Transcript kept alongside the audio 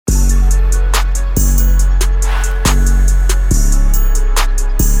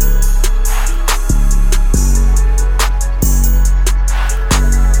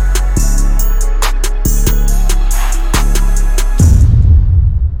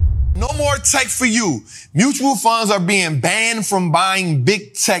tech for you. Mutual funds are being banned from buying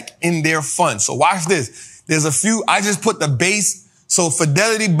big tech in their funds. So watch this. There's a few, I just put the base. So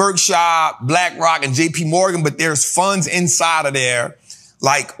Fidelity, Berkshire, BlackRock, and JP Morgan, but there's funds inside of there.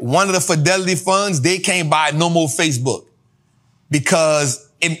 Like one of the Fidelity funds, they can't buy no more Facebook because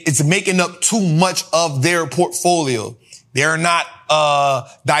it's making up too much of their portfolio. They're not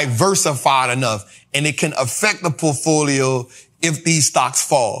diversified enough, and it can affect the portfolio if these stocks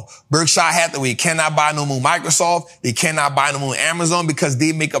fall. Berkshire Hathaway cannot buy no more Microsoft. They cannot buy no more Amazon because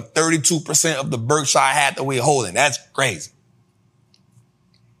they make up 32% of the Berkshire Hathaway holding. That's crazy.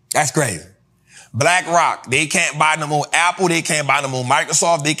 That's crazy. BlackRock, they can't buy no more Apple. They can't buy no more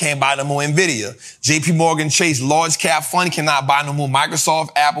Microsoft. They can't buy no more Nvidia. JP Morgan Chase large cap fund cannot buy no more Microsoft,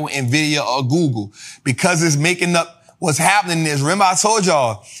 Apple, Nvidia, or Google because it's making up. What's happening is, remember I told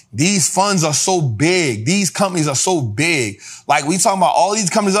y'all, these funds are so big. These companies are so big. Like we talking about all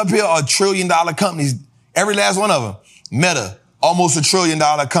these companies up here are $1 trillion companies. Every last one of them. Meta, almost $1 trillion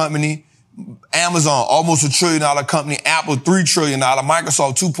company. Amazon, almost $1 trillion company. Apple, $3 trillion.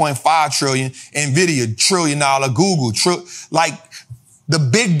 Microsoft, $2.5 trillion. Nvidia, $1 trillion. Google, like the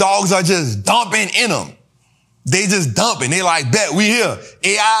big dogs are just dumping in them. They just dumping. They like, bet we here.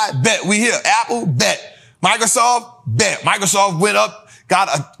 AI, bet we here. Apple, bet. Microsoft, bet. Microsoft went up,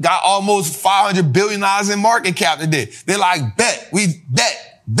 got almost $500 billion in market cap today. They're like, bet. We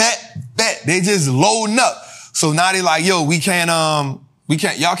bet. They just loading up. So now they like, yo,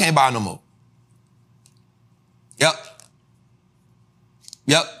 y'all can't buy no more.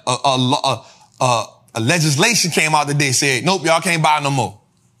 Yep. A legislation came out today said, nope, y'all can't buy no more.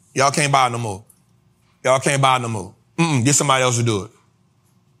 Y'all can't buy no more. Get somebody else to do it.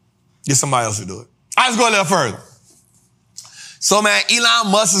 Let's go a little further. So, man,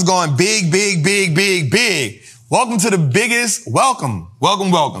 Elon Musk is going big. Welcome to the biggest. Welcome.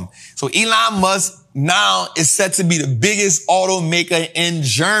 So Elon Musk now is set to be the biggest automaker in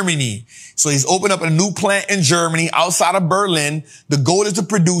Germany. So he's opened up a new plant in Germany outside of Berlin. The goal is to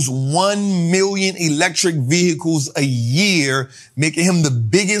produce 1 million electric vehicles a year, making him the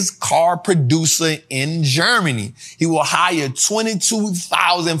biggest car producer in Germany. He will hire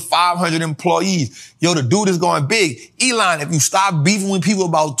 22,500 employees. Yo, the dude is going big. Elon, if you stop beefing with people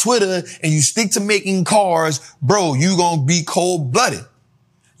about Twitter and you stick to making cars, bro, you gonna be cold-blooded.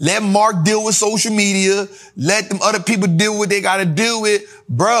 Let Mark deal with social media. Let them other people deal with what they got to deal with.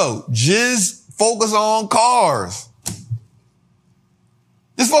 Bro, just focus on cars.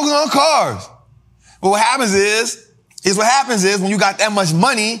 Just focus on cars. But what happens is when you got that much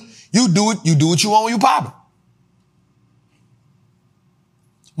money, you do what you want when you pop it.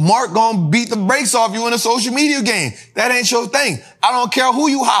 Mark gonna beat the brakes off you in a social media game. That ain't your thing. I don't care who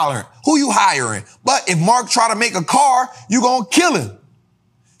you hiring. But if Mark try to make a car, you gonna kill him.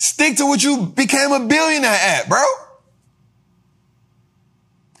 Stick to what you became a billionaire at, bro.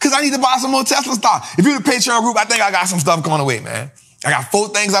 Cause I need to buy some more Tesla stock. If you're the Patreon group, I think I got some stuff going away, man. I got 4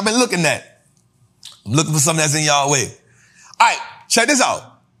 things I've been looking at. I'm looking for something that's in y'all way. All right, check this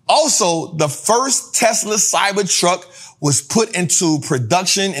out. Also, the first Tesla Cybertruck was put into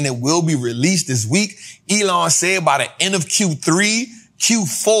production and it will be released this week. Elon said by the end of Q3,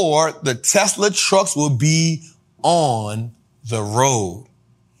 Q4, the Tesla trucks will be on the road.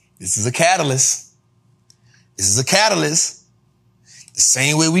 This is a catalyst. The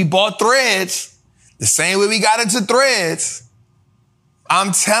same way we bought Threads, the same way we got into Threads.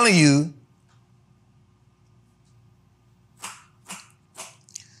 I'm telling you,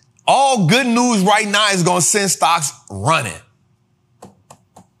 all good news right now is going to send stocks running.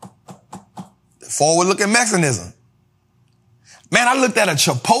 The forward-looking mechanism. Man, I looked at a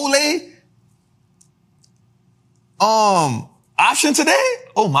Chipotle option today.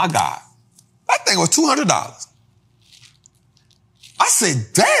 Oh my God. That thing was $200. I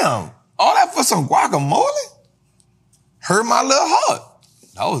said, damn, all that for some guacamole? Hurt my little heart.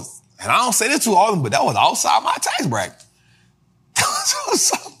 And I don't say this too often, but that was outside my tax bracket.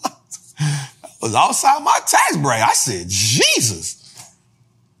 I said, Jesus.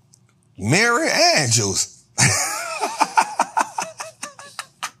 Mary and Joseph.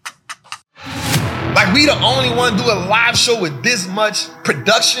 Like, we the only one do a live show with this much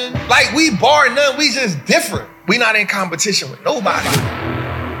production. Like, we bar none, we just different. We not in competition with nobody.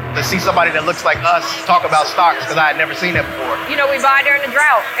 To see somebody that looks like us talk about stocks, because I had never seen that before. You know, we buy during the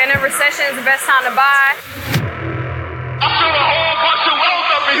drought, and in recession is the best time to buy. I'm doing a whole bunch of wealth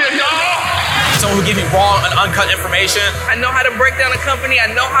up in here, y'all. someone who gives me raw and uncut information. I know how to break down a company.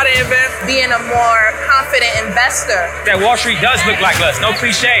 I know how to invest. Being a more confident investor. That Wall Street does look like us, no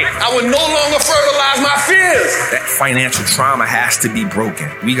cliche. I would no longer fertilize my fears. That financial trauma has to be broken.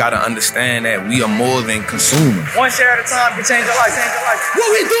 We got to understand that we are more than consumers. One share at a time can change your life, change your life. What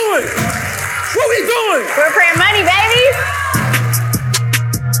we doing? What we doing? We're printing money, baby.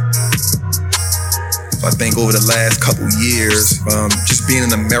 I think over the last couple years, just being in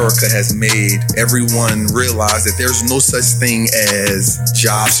America has made everyone realize that there's no such thing as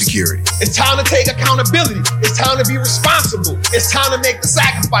job security. It's time to take accountability. It's time to be responsible. It's time to make the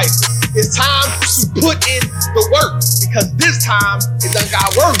sacrifices. It's time to put in the work, because this time it done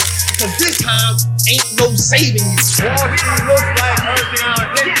got worse. Because this time ain't no saving you. Wall Street looks like everything on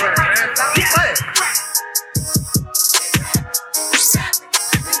different, man.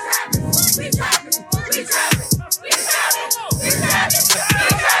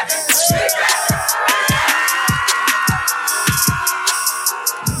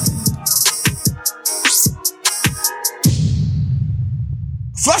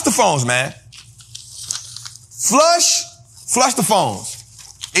 Flush the phones, man. Flush the phones.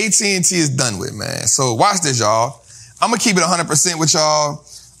 AT&T is done with, man. So watch this, y'all. I'm gonna keep it 100% with y'all.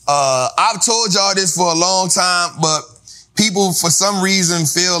 I've told y'all this for a long time, but people for some reason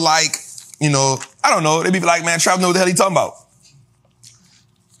feel like, I don't know. They be like, man, Trappin know what the hell he talking about.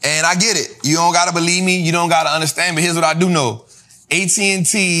 And I get it. You don't gotta believe me. You don't gotta understand. But here's what I do know.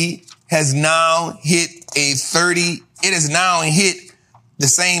 AT&T has now hit it has now hit the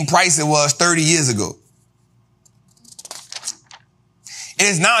same price it was 30 years ago. It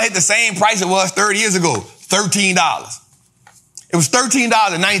has now hit the same price it was 30 years ago, $13. It was $13 in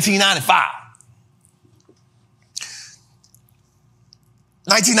 1995.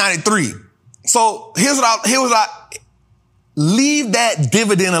 1993. So here's what I leave that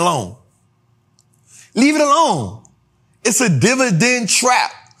dividend alone. Leave it alone. It's a dividend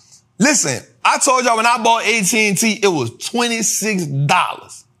trap. Listen, I told y'all when I bought AT&T, it was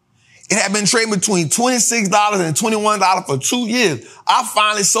 $26. It had been trading between $26 and $21 for 2 years. I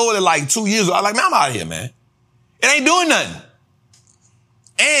finally sold it like 2 years ago. I was like, man, I'm out of here, man. It ain't doing nothing.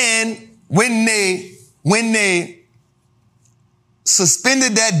 And when they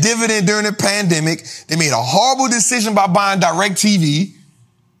suspended that dividend during the pandemic, they made a horrible decision by buying DirecTV.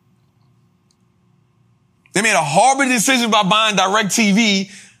 They made a horrible decision by buying DirecTV.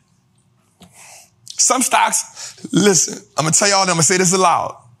 Some stocks, listen, I'm going to tell y'all, I'm going to say this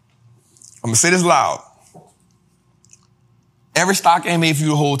aloud. Every stock ain't made for you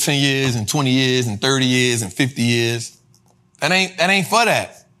to hold 10 years and 20 years and 30 years and 50 years. That ain't for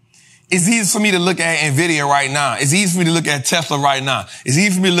that. It's easy for me to look at Nvidia right now. It's easy for me to look at Tesla right now. It's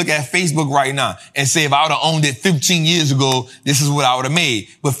easy for me to look at Facebook right now and say, if I would have owned it 15 years ago, this is what I would have made.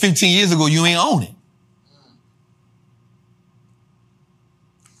 But 15 years ago, you ain't own it.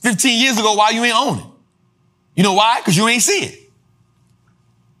 15 years ago, why you ain't own it? You know why? Because you ain't see it.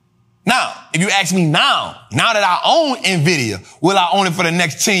 Now, if you ask me now that I own Nvidia, will I own it for the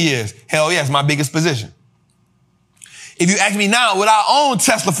next 10 years? Hell yes, my biggest position. If you ask me now, will I own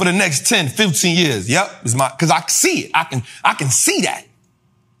Tesla for the next 10, 15 years? Yep, because I see it. I can see that.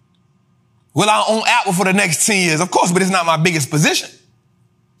 Will I own Apple for the next 10 years? Of course, but it's not my biggest position.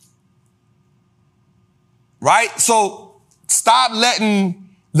 Right? So stop letting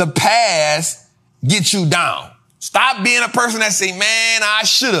the past get you down. Stop being a person that say, man, I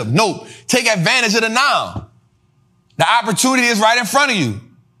should have. No, take advantage of the now. The opportunity is right in front of you.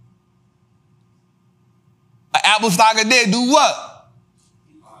 An Apple stock a day, do what?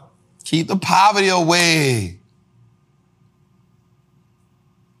 Keep the poverty away.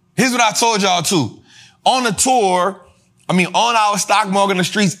 Here's what I told y'all too. On the tour, on our stock market in the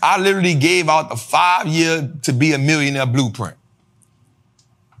streets, I literally gave out the 5-year to be a millionaire blueprint.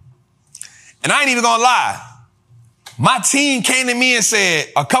 And I ain't even gonna lie. My team came to me and said,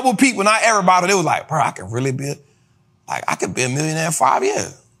 a couple people, not everybody, they was like, bro, I could be a millionaire in 5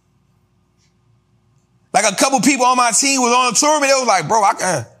 years. Like a couple people on my team was on the tour, but they was like, bro,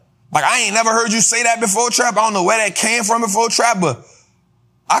 I ain't never heard you say that before, Trap. I don't know where that came from before, Trap, but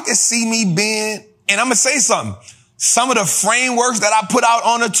I could see me being, and I'm gonna say something. Some of the frameworks that I put out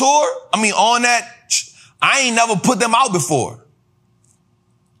on the tour, on that, I ain't never put them out before.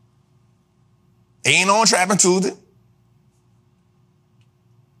 They ain't on Trappin Tuesday.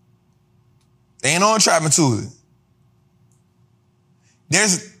 I'm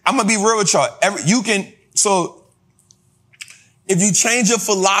gonna be real with y'all. So if you change your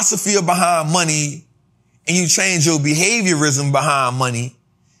philosophy behind money and you change your behaviorism behind money,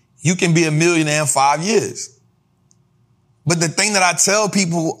 you can be a millionaire in 5 years. But the thing that I tell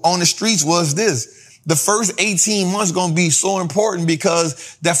people on the streets was this. The first 18 months going to be so important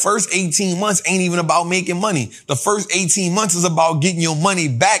because that first 18 months ain't even about making money. The first 18 months is about getting your money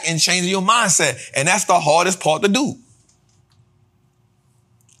back and changing your mindset. And that's the hardest part to do.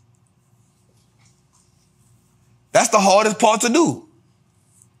 That's the hardest part to do.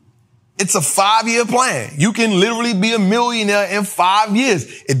 It's a 5-year plan. You can literally be a millionaire in 5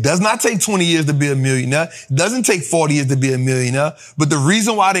 years. It does not take 20 years to be a millionaire. It doesn't take 40 years to be a millionaire. But the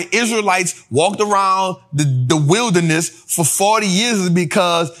reason why the Israelites walked around the wilderness for 40 years is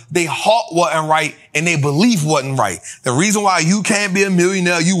because their heart wasn't right and their belief wasn't right. The reason why you can't be a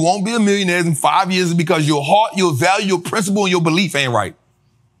millionaire, you won't be a millionaire in 5 years is because your heart, your value, your principle, and your belief ain't right.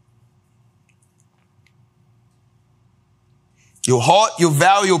 Your heart, your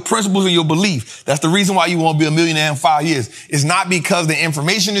value, your principles, and your belief. That's the reason why you won't be a millionaire in 5 years. It's not because the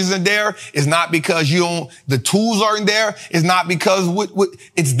information isn't there. It's not because the tools aren't there. It's not because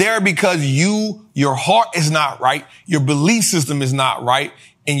it's there because your heart is not right. Your belief system is not right.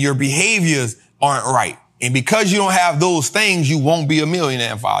 And your behaviors aren't right. And because you don't have those things, you won't be a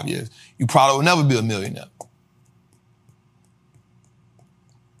millionaire in 5 years. You probably will never be a millionaire.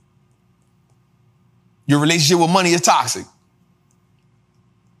 Your relationship with money is toxic.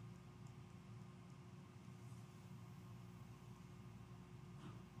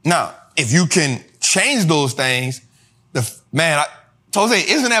 Now, if you can change those things, Jose,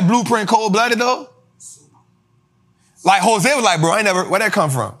 isn't that blueprint cold-blooded though? Like Jose was like, bro, where that come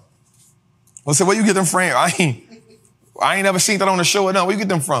from? Jose, where you get them from? I ain't never seen that on the show or nothing. Where you get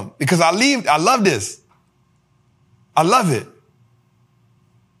them from? Because I love this. I love it.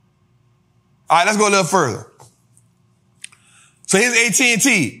 All right, let's go a little further. So here's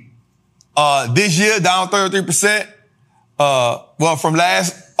AT&T. This year, down 33%. From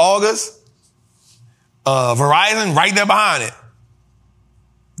last August, Verizon right there behind it.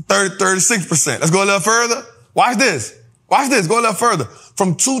 36%. Let's go a little further. Watch this. Go a little further.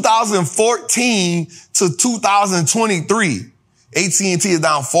 From 2014 to 2023, AT&T is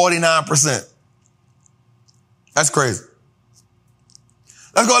down 49%. That's crazy.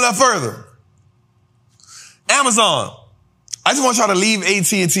 Let's go a little further. Amazon. I just want y'all to leave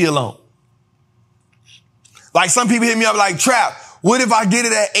AT&T alone. Like some people hit me up like, Trap, what if I get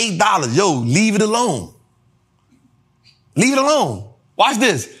it at $8? Yo, leave it alone. Leave it alone. Watch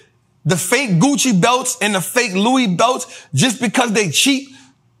this. The fake Gucci belts and the fake Louis belts, just because they cheap,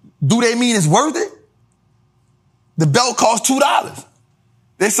 do they mean it's worth it? The belt costs $2.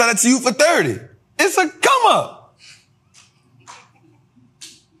 They sell it to you for $30. It's a come up.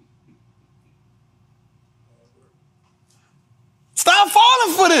 Stop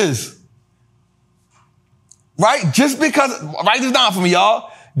falling for this. Right? Write this down for me,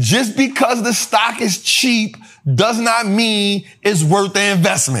 y'all. Just because the stock is cheap does not mean it's worth the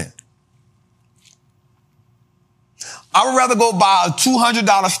investment. I would rather go buy a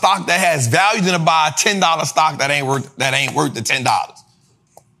 $200 stock that has value than to buy a $10 stock that ain't worth the $10. All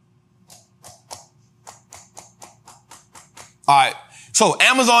right. So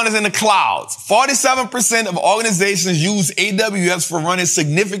Amazon is in the clouds. 47% of organizations use AWS for running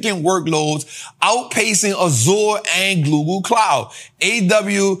significant workloads, outpacing Azure and Google Cloud.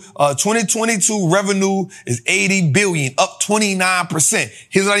 AWS 2022 revenue is $80 billion, up 29%.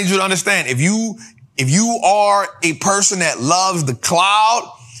 Here's what I need you to understand. If you are a person that loves the cloud,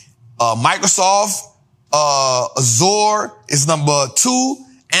 Microsoft, Azure is number 2.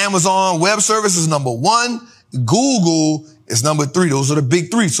 Amazon Web Services is number 1. Google is number 3. Those are the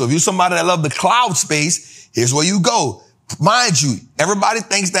big 3. So if you're somebody that loves the cloud space, here's where you go. Mind you, everybody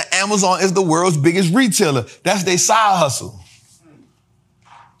thinks that Amazon is the world's biggest retailer. That's their side hustle.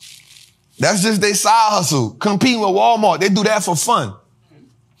 That's just their side hustle. Competing with Walmart. They do that for fun.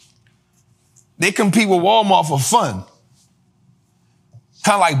 They compete with Walmart for fun.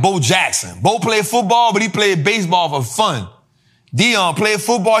 Kind of like Bo Jackson. Bo played football, but he played baseball for fun. Dion played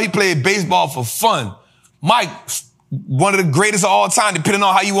football, he played baseball for fun. Mike, one of the greatest of all time, depending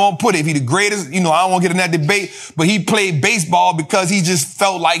on how you want to put it. If he the greatest, I don't want to get in that debate, but he played baseball because he just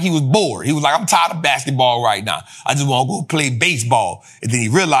felt like he was bored. He was like, I'm tired of basketball right now. I just want to go play baseball. And then he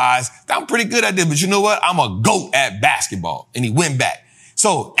realized, I'm pretty good at this, but you know what? I'm a GOAT at basketball. And he went back.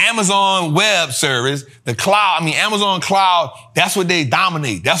 So Amazon Web Service, Amazon Cloud, that's what they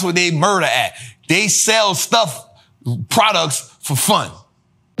dominate. That's what they murder at. They sell products for fun.